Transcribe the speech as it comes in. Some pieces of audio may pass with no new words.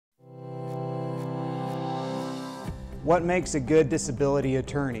What makes a good disability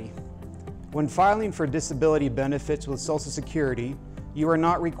attorney? When filing for disability benefits with Social Security, you are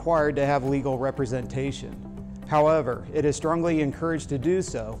not required to have legal representation. However, it is strongly encouraged to do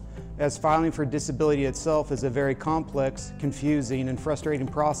so, as filing for disability itself is a very complex, confusing, and frustrating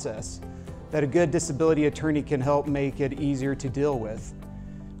process that a good disability attorney can help make it easier to deal with.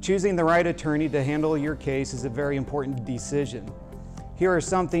 Choosing the right attorney to handle your case is a very important decision. Here are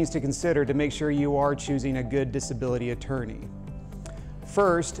some things to consider to make sure you are choosing a good disability attorney.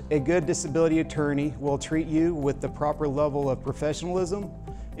 First, a good disability attorney will treat you with the proper level of professionalism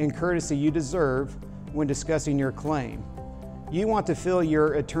and courtesy you deserve when discussing your claim. You want to feel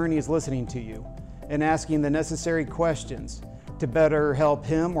your attorney is listening to you and asking the necessary questions to better help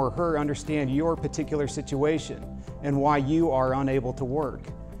him or her understand your particular situation and why you are unable to work.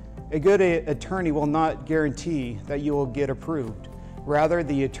 A good attorney will not guarantee that you will get approved. Rather,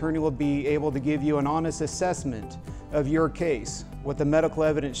 the attorney will be able to give you an honest assessment of your case, what the medical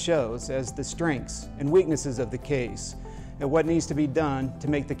evidence shows as the strengths and weaknesses of the case, and what needs to be done to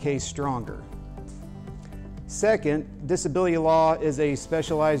make the case stronger. Second, disability law is a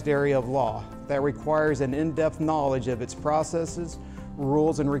specialized area of law that requires an in-depth knowledge of its processes,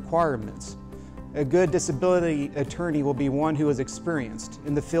 rules, and requirements. A good disability attorney will be one who is experienced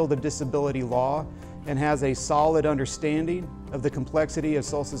in the field of disability law and has a solid understanding of the complexity of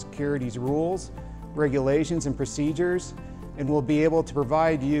Social Security's rules, regulations, and procedures, and will be able to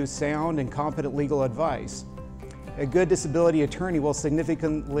provide you sound and competent legal advice. A good disability attorney will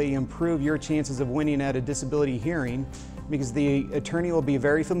significantly improve your chances of winning at a disability hearing because the attorney will be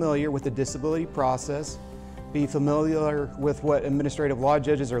very familiar with the disability process, be familiar with what administrative law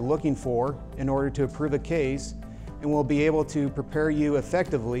judges are looking for in order to approve a case, and will be able to prepare you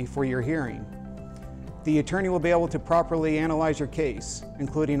effectively for your hearing. The attorney will be able to properly analyze your case,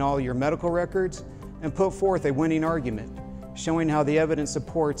 including all your medical records, and put forth a winning argument, showing how the evidence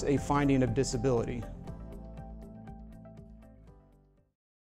supports a finding of disability.